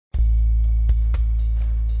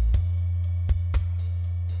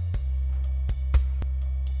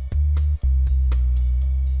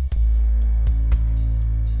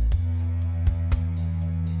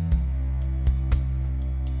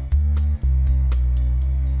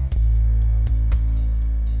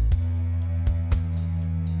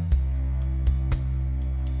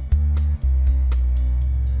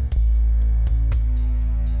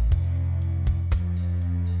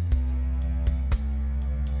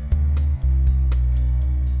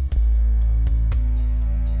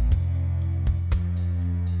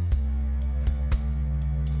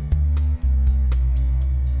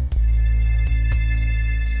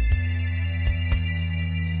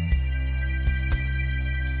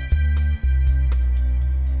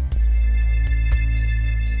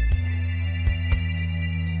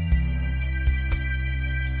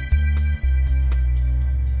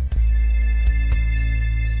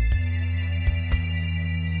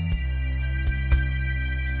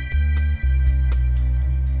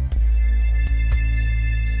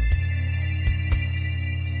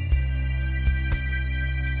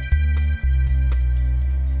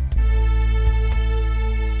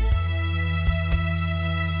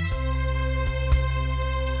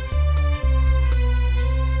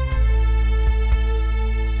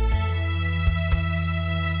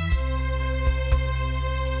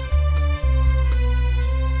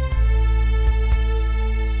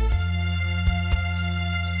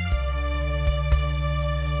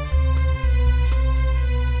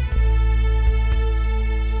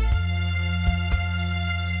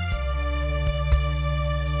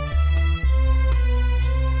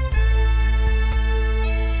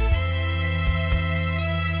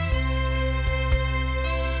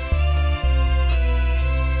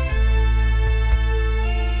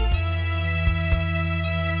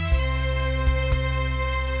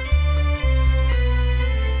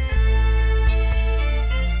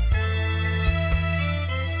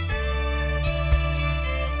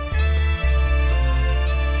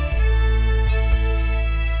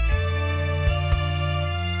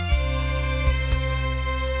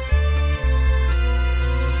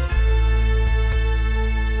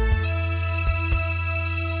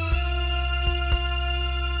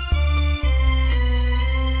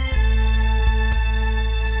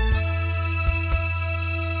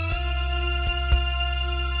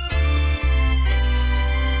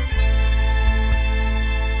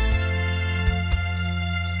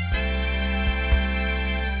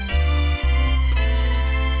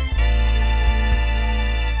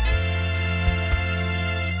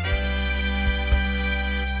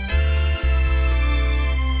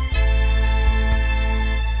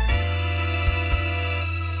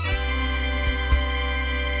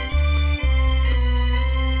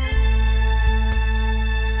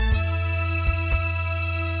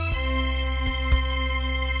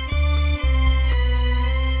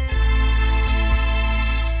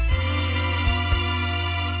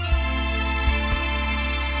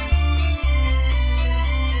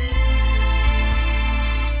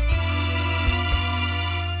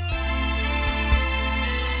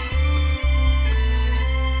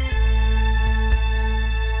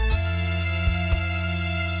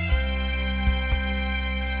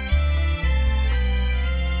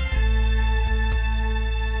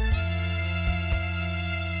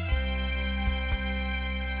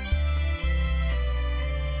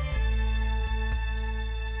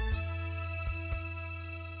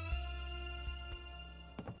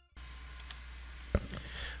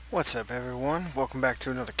What's up, everyone? Welcome back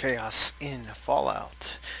to another Chaos in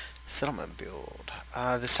Fallout settlement build.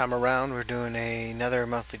 This time around we're doing another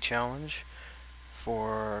monthly challenge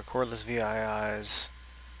for Cordless VII's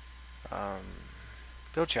um,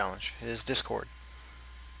 build challenge. It is Discord.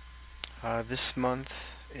 This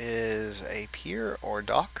month is a pier or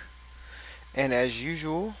dock, and as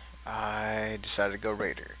usual I decided to go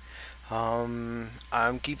Raider. I'm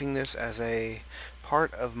keeping this as a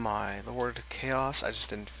part of my Lord Chaos. I just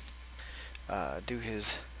didn't do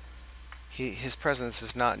his presence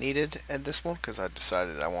is not needed at this one because I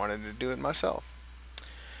decided I wanted to do it myself.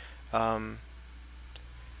 Um,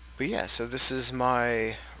 but yeah, so this is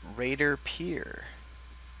my Raider Pier,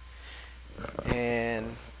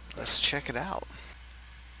 and let's check it out.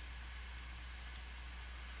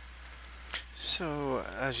 So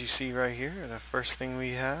as you see right here, the first thing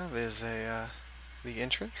we have is the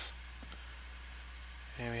entrance,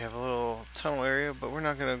 and we have a little tunnel area, but we're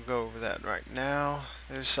not going to go over that right now.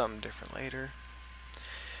 There's something different later.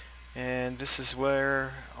 And this is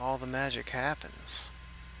where all the magic happens.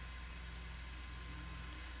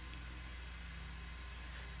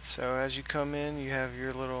 So as you come in, you have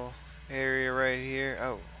your little area right here.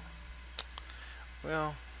 Oh,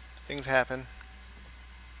 well, things happen.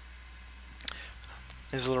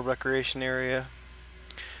 There's a little recreation area.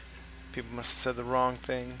 People must have said the wrong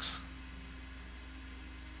things.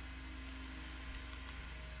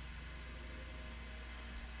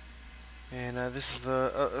 And this is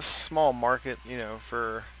a small market, you know,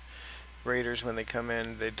 for raiders. When they come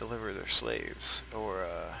in, they deliver their slaves, or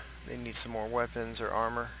they need some more weapons or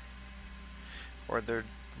armor, or they're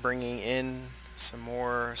bringing in some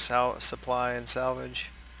more supply and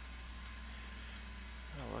salvage.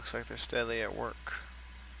 It looks like they're steadily at work.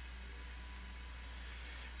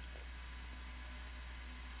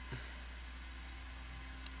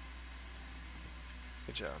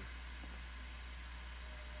 Good job.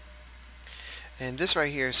 And this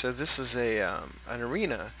right here, so this is an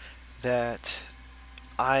arena that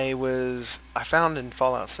I found in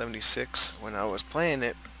Fallout 76 when I was playing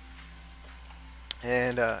it,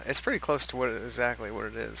 and it's pretty close to exactly what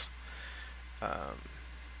it is. Oh,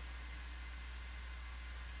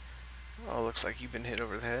 looks like you've been hit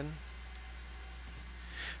over the head.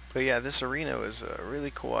 But yeah, this arena was a really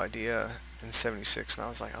cool idea in 76, and I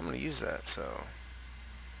was like, I'm going to use that, so.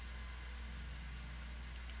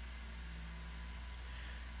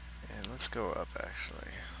 And let's go up,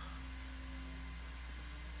 actually.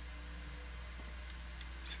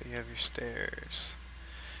 So you have your stairs.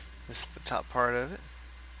 This is the top part of it,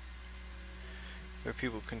 where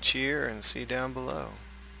people can cheer and see down below.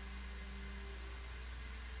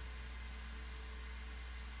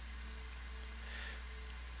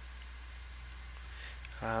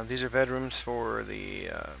 These are bedrooms for the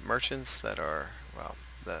merchants that are, well,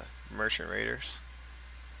 the merchant raiders.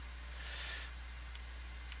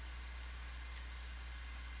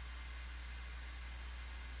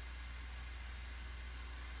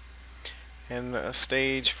 And a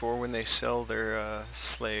stage for when they sell their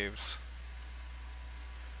slaves.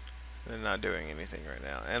 They're not doing anything right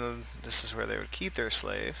now. And this is where they would keep their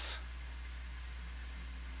slaves.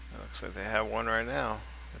 It looks like they have one right now.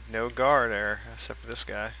 With no guard there, except for this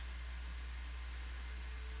guy.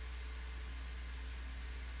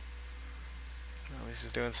 Well, at least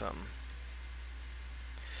he's doing something.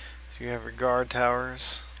 So you have your guard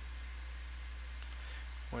towers.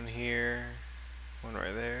 One here, one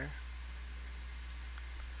right there.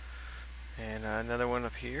 And another one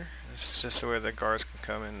up here. This is just where the guards can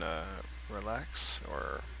come and relax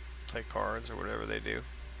or play cards or whatever they do.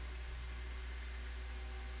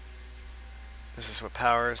 This is what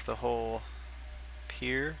powers the whole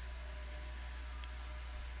pier.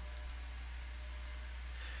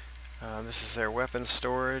 This is their weapons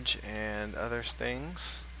storage and other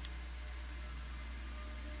things.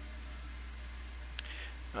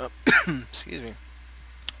 Excuse me.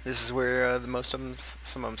 This is where some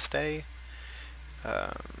of them stay.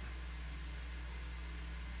 And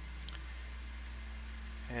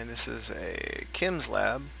this is a Kim's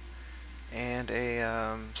lab and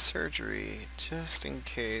a surgery, just in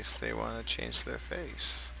case they want to change their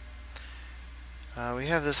face. We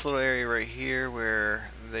have this little area right here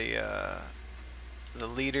where the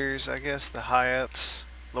leaders, I guess, the high-ups,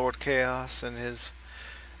 Lord Chaos and his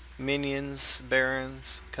minions,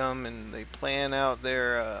 barons, come and they plan out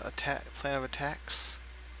their plan of attacks.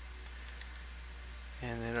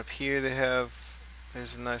 And then up here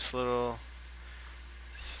there's a nice little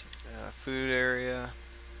food area.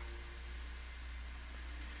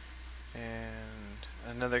 And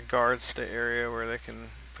another guard area where they can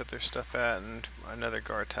put their stuff at, and another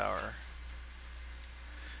guard tower.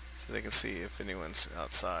 so they can see if anyone's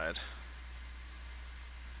outside.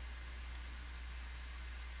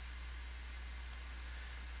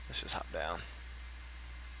 Let's just hop down.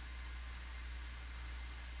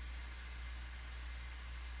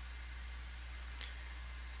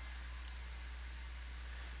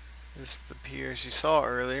 This is the piers you saw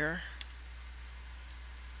earlier.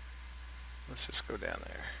 Let's just go down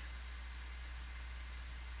there.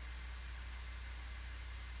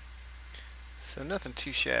 So nothing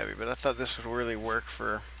too shabby, but I thought this would really work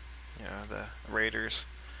for, you know, the raiders.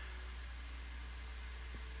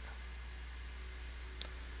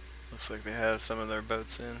 Looks like they have some of their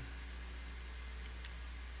boats in.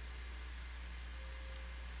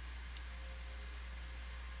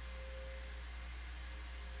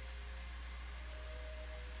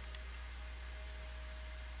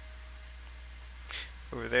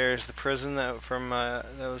 Over there is the prison that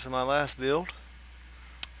was in my last build,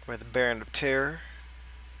 where the Baron of Terror.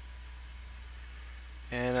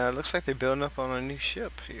 And it looks like they're building up on a new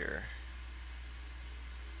ship here.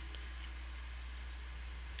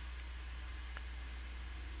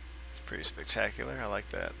 It's pretty spectacular. I like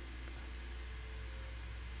that.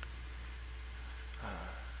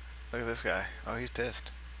 Look at this guy. Oh, he's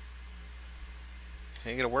pissed. It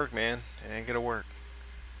ain't gonna work, man. It ain't gonna work.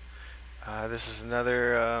 This is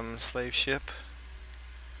another slave ship.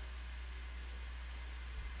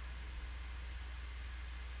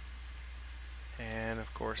 And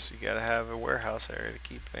of course you gotta have a warehouse area to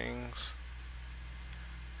keep things,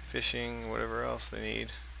 fishing, whatever else they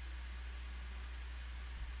need.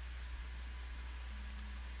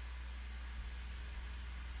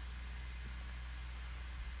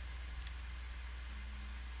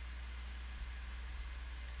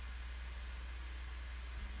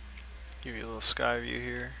 Give you a little sky view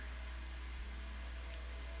here.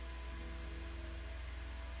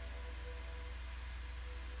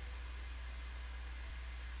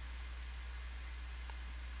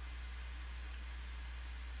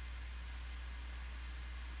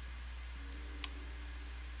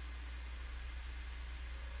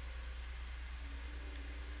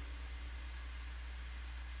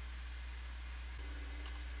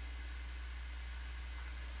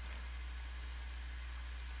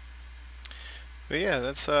 But yeah,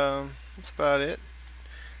 that's about it.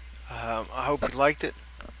 I hope you liked it.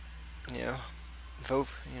 You know, vote.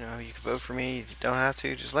 You know, you can vote for me. You don't have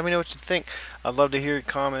to. Just let me know what you think. I'd love to hear your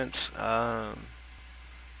comments.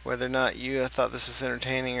 Whether or not you thought this was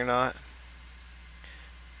entertaining or not.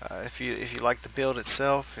 If you liked the build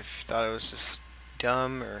itself, if you thought it was just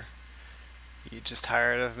dumb, or you just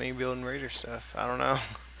tired of me building raider stuff. I don't know.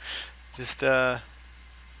 Just let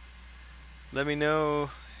me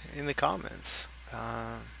know in the comments.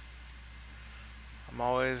 I'm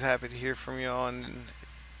always happy to hear from y'all, and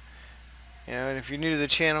you know, and if you're new to the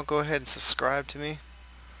channel, go ahead and subscribe to me.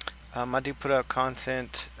 I do put out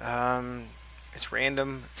content. It's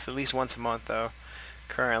random. It's at least once a month though.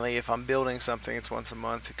 Currently, if I'm building something, it's once a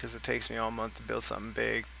month because it takes me all month to build something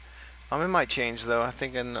big. It might change though. I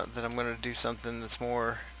think that I'm going to do something that's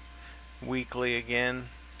more weekly again.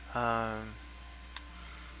 I'm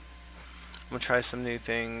going to try some new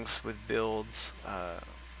things with builds.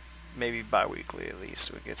 Maybe bi-weekly at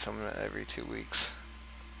least. We get some every 2 weeks.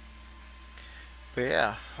 But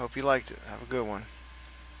yeah, hope you liked it. Have a good one.